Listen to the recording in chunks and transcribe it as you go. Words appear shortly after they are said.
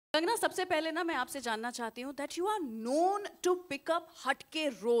कंगना, सबसे पहले ना मैं आपसे जानना चाहती हूँ that you are known to pick up हटके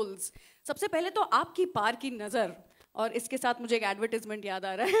roles. सबसे पहले तो आपकी पार की नज़र, और इसके साथ मुझे एक एडवर्टाइजमेंट याद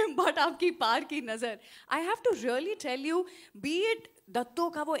आ रहा है, बट आपकी पार की नज़र, I have to really tell you, B it दत्तो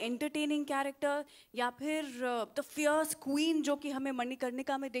का वो एंटरटेनिंग कैरेक्टर, या फिर द फियर्स क्वीन जो कि हमें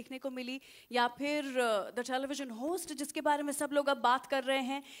मणिकर्णिका में देखने को मिली, या फिर द टेलीविजन होस्ट जिसके बारे में सब लोग अब बात कर रहे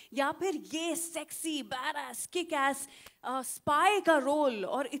हैं, या फिर ये sexy badass kick S spy का रोल,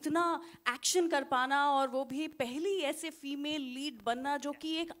 और इतना एक्शन कर पाना, और वो भी पहली ऐसे फीमेल लीड बनना जो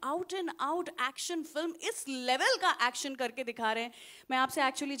कि एक out and out action film इस लेवल का एक्शन करके दिखा रहे हैं. मैं आपसे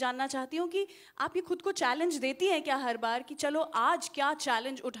एक्चुअली जानना चाहती हूँ कि आप ये खुद को चैलेंज देती हैं क्या हर बार कि चलो आज क्या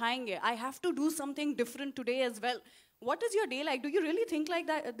चैलेंज उठाएंगे, I have to do something different today as well. What is your day like? Do you really think like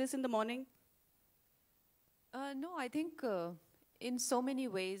this in the morning? No, I think in so many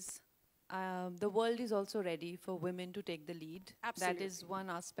ways the world is also ready for women to take the lead. Absolutely. That is one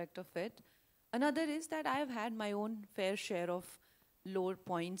aspect of it. Another is that I have had my own fair share of lower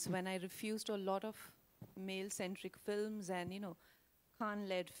points when I refused a lot of male-centric films and, you know,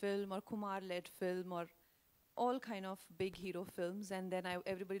 Khan-led film or Kumar-led film or all kind of big hero films. And then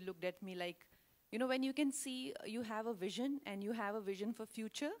everybody looked at me like, you know, when you can see you have a vision and you have a vision for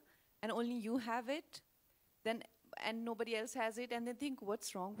future and only you have it, then and nobody else has it, and they think,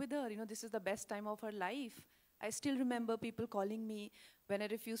 what's wrong with her? You know, this is the best time of her life. I still remember people calling me when I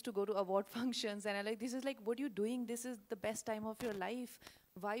refused to go to award functions, and I'm like, this is like, what are you doing? This is the best time of your life.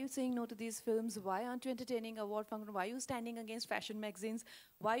 Why are you saying no to these films? Why aren't you entertaining award function? Why are you standing against fashion magazines?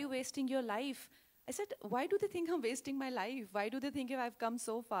 Why are you wasting your life? I said, why do they think I'm wasting my life? Why do they think if I've come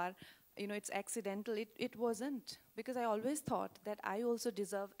so far, you know, it's accidental? It wasn't, because I always thought that I also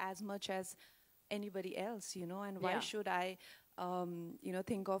deserve as much as anybody else, you know, and why should I, you know,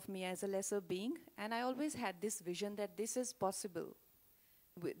 think of me as a lesser being? And I always had this vision that this is possible.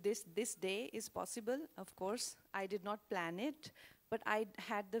 This day is possible. Of course, I did not plan it, but I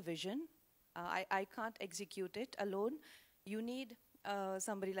had the vision. I can't execute it alone. You need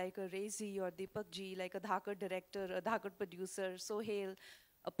somebody like a Rezi or Deepak ji, like a dakkad director, a dakkad producer, Sohail,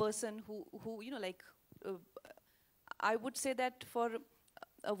 a person who you know, like, I would say that for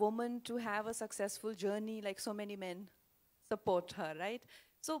a woman to have a successful journey, like so many men support her, right?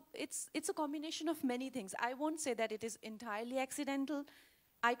 So it's a combination of many things. I won't say that it is entirely accidental.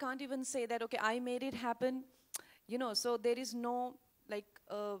 I can't even say that, okay, I made it happen, you know, so there is no like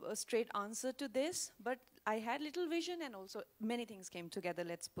a straight answer to this, but I had little vision and also many things came together,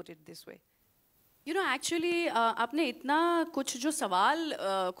 let's put it this way. You know, actually, आपने इतना कुछ जो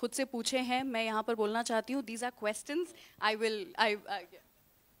सवाल खुद से पूछे हैं, मैं यहाँ पर बोलना चाहती हूँ, these are questions,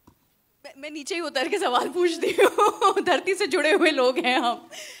 मैं नीचे ही उतर के सवाल पूछती हूँ, धरती से जुड़े हुए लोग हैं हम.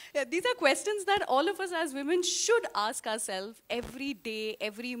 These are questions that all of us as women should ask ourselves every day,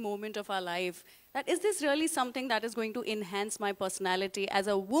 every moment of our life. That is this really something that is going to enhance my personality as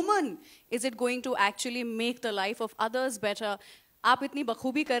a woman? Is it going to actually make the life of others better? आप इतनी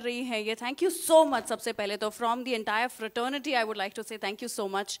बखूबी कर रही हैं ये, thank you so much. सबसे पहले तो from the entire fraternity I would like to से थैंक यू सो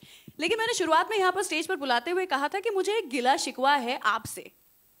मच. लेकिन मैंने शुरुआत में यहाँ पर स्टेज पर बुलाते हुए कहा था कि मुझे एक गिला शिकवा है आपसे.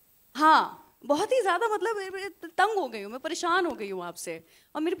 हाँ, बहुत ही ज़्यादा, मतलब तंग हो गई हूँ मैं, परेशान हो गई हूँ आपसे.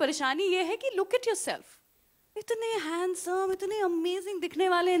 और मेरी परेशानी ये है कि लुक एट योरसेल्फ, इतने हैंडसम, इतने अमेजिंग दिखने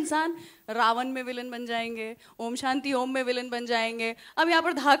वाले इंसान रावण में विलन बन जाएंगे, ओम शांति ओम में विलन बन जाएंगे, अब यहाँ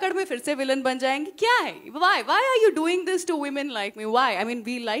पर धाकड़ में फिर से विलन बन जाएंगे. क्या है? Why are you doing this to women like me? Why? I mean,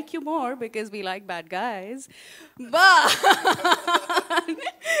 we like you more because we like bad guys. But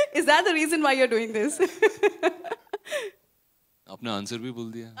is that the reason why you're doing this? आपने answer भी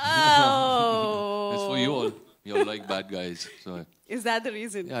बोल दिया. Oh. It's for you all. You all like bad guys. So is that the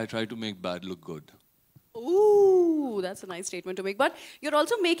reason? Yeah, I try to make bad look good. Ooh, that's a nice statement to make. But you're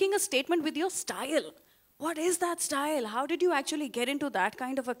also making a statement with your style. What is that style? How did you actually get into that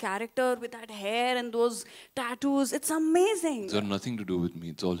kind of a character with that hair and those tattoos? It's amazing. It's got nothing to do with me.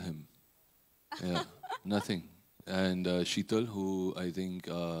 It's all him. Yeah, nothing. And Sheetal, who I think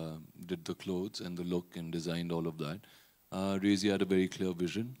did the clothes and the look and designed all of that. Rezi had a very clear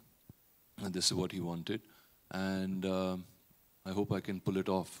vision. And this is what he wanted. And I hope I can pull it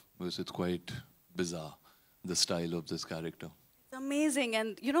off because it's quite bizarre, the style of this character. It's amazing,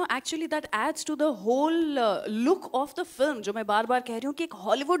 and you know, actually that adds to the whole look of the film. जो मैं बार-बार कह रही हूँ कि एक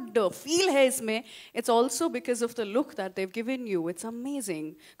Hollywood feel है इसमें. It's also because of the look that they've given you. It's amazing.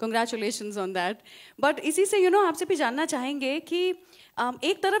 Congratulations on that. But इसी से you know आपसे भी जानना चाहेंगे कि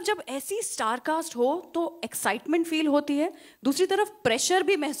एक तरफ जब ऐसी स्टार कास्ट हो तो एक्साइटमेंट फील होती है, दूसरी तरफ प्रेशर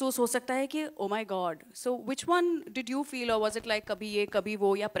भी महसूस हो सकता है कि oh my God. So which one did you feel, और वाज इट लाइक कभी ये कभी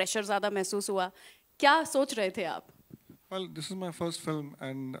वो, या प्रेशर ज़्यादा महसूस हुआ? क्या सोच रहे थे आप? Well, this is my first film,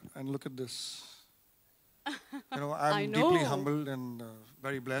 and look at this. You know, I I'm know. deeply humbled and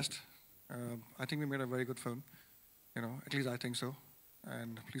very blessed. I think we made a very good film. You know, at least I think so.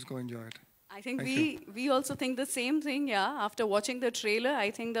 And please go enjoy it. I think Thank we also think the same thing, yeah. After watching the trailer,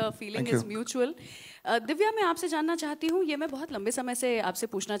 I think the feeling Thank is you. mutual. Divya, मैं आपसे जानना चाहती हूँ, ये मैं बहुत लंबे समय से आपसे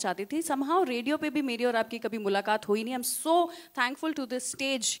पूछना चाहती थी. Somehow रेडियो पे भी मेरी और आपकी कभी मुलाकात हुई नहीं. I'm so thankful to this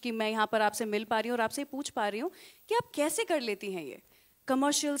stage कि मैं यहाँ पर आपसे मिल पा रही हूँ और आपसे पूछ पा रही हूँ कि आप कैसे कर लेती हैं ये.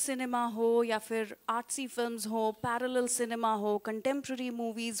 कमर्शियल सिनेमा हो या फिर आर्ट्सी फिल्म्स हो, पैरेलल सिनेमा हो, कंटेम्प्रेरी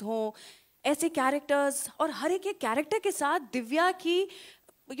मूवीज हो, ऐसे कैरेक्टर्स और हर एक कैरेक्टर के साथ दिव्या की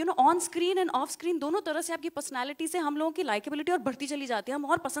on screen end of screen दोनों तरह से आपकी पर्सनालिटी से हम लोगों की लाइकेबिलिटी और बढ़ती चली जाती है, हम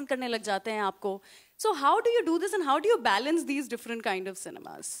और पसंद करने लग जाते हैं आपको. So how do you do this and how do you balance these different kind of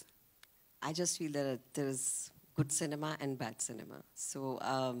cinemas? I just feel that there is good cinema and bad cinema. So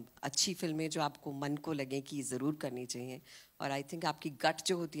अच्छी फिल्में जो आपको मन को लगे कि ज़रूर करनी चाहिए, और I think आपकी gut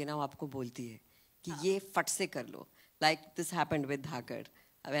जो होती है ना वो आपको बोलती है कि ये फट से कर लो. Like this happened with dakkad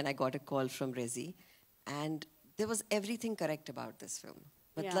when I got a call from Rezi, and there was everything correct about this film.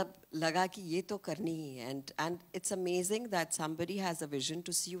 मतलब लगा कि ये तो करनी ही है, and it's amazing that somebody has a vision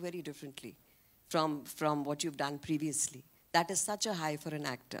to see you very differently from what you've done previously. That is such a high for an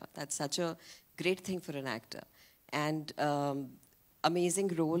actor. That's such a great thing for an actor. And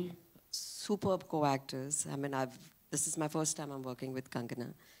amazing role, superb co-actors. I mean, this is my first time I'm working with Kangana,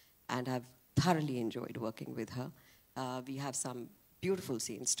 and I've thoroughly enjoyed working with her. We have some beautiful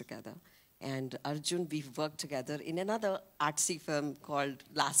scenes together. And Arjun, we've worked together in another artsy film called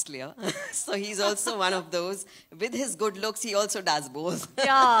Last Year. So he's also one of those. With his good looks, he also does both.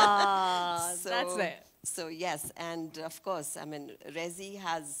 Yeah, that's it. So yes, and of course, I mean, Rezi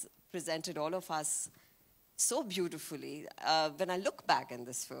has presented all of us so beautifully. When I look back in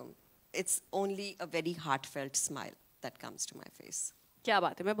this film, it's only a very heartfelt smile that comes to my face. क्या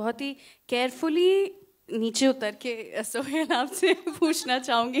बात है. मैं बहुत ही carefully नीचे उतर के सोहेल आपसे पूछना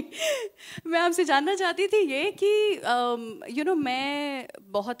चाहूँगी. मैं आपसे जानना चाहती थी ये कि मैं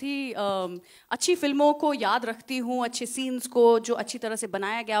बहुत ही अच्छी फिल्मों को याद रखती हूँ, अच्छे सीन्स को जो अच्छी तरह से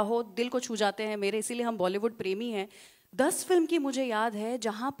बनाया गया हो दिल को छू जाते हैं मेरे, इसीलिए हम बॉलीवुड प्रेमी हैं. 10 फिल्म की मुझे याद है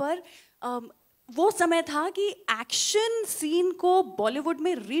जहाँ पर वो समय था कि एक्शन सीन को बॉलीवुड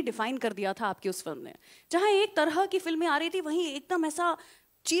में रीडिफाइन कर दिया था आपकी उस फिल्म ने. जहाँ एक तरह की फिल्में आ रही थी वहीं एकदम ऐसा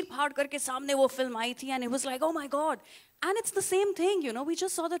चीर फाड़ करके सामने वो फिल्म आई थी, and it was like, oh my god. And it's the same thing, we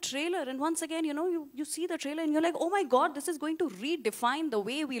just saw the trailer, and once again, you see the trailer and you're like, oh my god, this is going to redefine the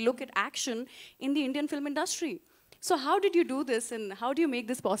way we look at action in the Indian film industry. So how did you do this, and how do you make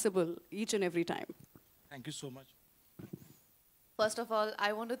this possible each and every time? Thank you so much. First of all,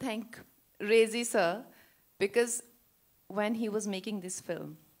 I want to thank Rezi sir, because when he was making this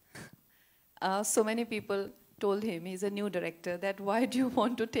film, so many people told him, he's a new director, that why do you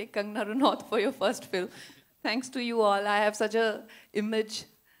want to take Kangana Ranaut for your first film? Thanks to you all, I have such a image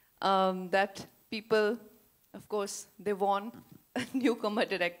that people, of course, they want newcomer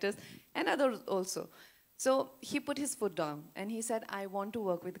directors and others also. So he put his foot down and he said, I want to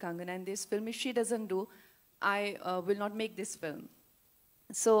work with Kangana, and this film, if she doesn't do, I will not make this film.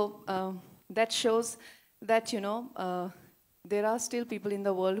 So that shows that, there are still people in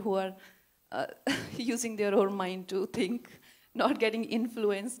the world who are using their own mind to think, not getting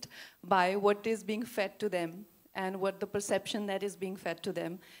influenced by what is being fed to them and what the perception that is being fed to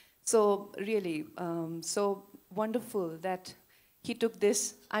them. So really, so wonderful that he took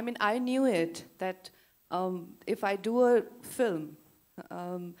this. I mean, I knew it, that if I do a film,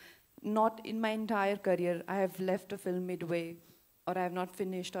 not in my entire career, I have left a film midway, or I have not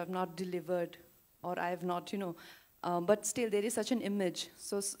finished, or I have not delivered, or I have not, but still there is such an image.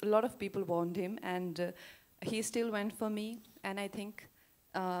 So a lot of people want him, and he still went for me, and I think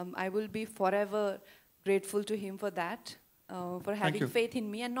I will be forever grateful to him for that, for having faith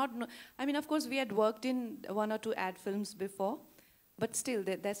in me. And I mean, of course, we had worked in 1 or 2 ad films before, but still,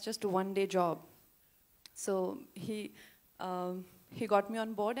 that's just a one-day job. So he got me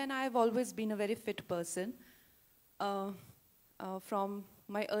on board, and I've always been a very fit person. From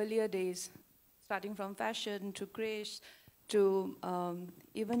my earlier days, starting from fashion to Krish to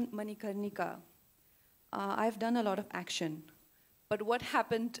even Manikarnika, I've done a lot of action. But what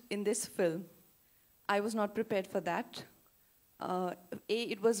happened in this film, I was not prepared for that.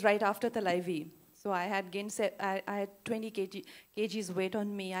 It was right after the Talaivi. So I had gained, I had 20 kgs weight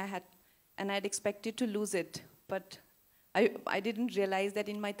on me, and I had expected to lose it. But I didn't realize that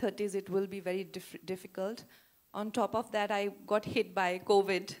in my 30s it will be very difficult. On top of that, I got hit by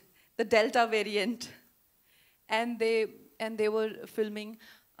COVID, the Delta variant, and they were filming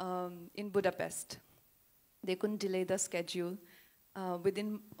in Budapest. They couldn't delay the schedule.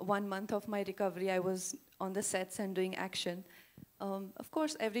 Within 1 month of my recovery, I was on the sets and doing action. Of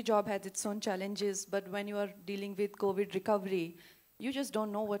course, every job has its own challenges, but when you are dealing with COVID recovery, you just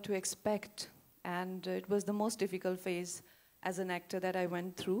don't know what to expect. And it was the most difficult phase as an actor that I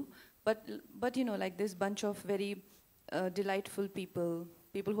went through. But you know, like this bunch of very delightful people,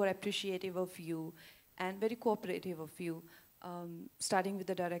 people who are appreciative of you and very cooperative of you, starting with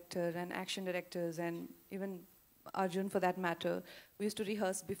the director and action directors and even Arjun for that matter. We used to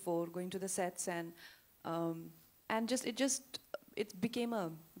rehearse before going to the sets, and it became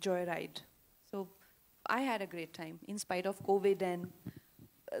a joyride. So I had a great time in spite of COVID and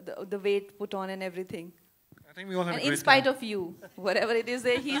the weight put on and everything. I think we all had And a great in spite time. of you, whatever it is,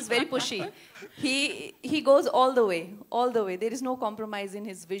 he's very pushy. He goes all the way, all the way. There is no compromise in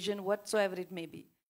his vision whatsoever it may be.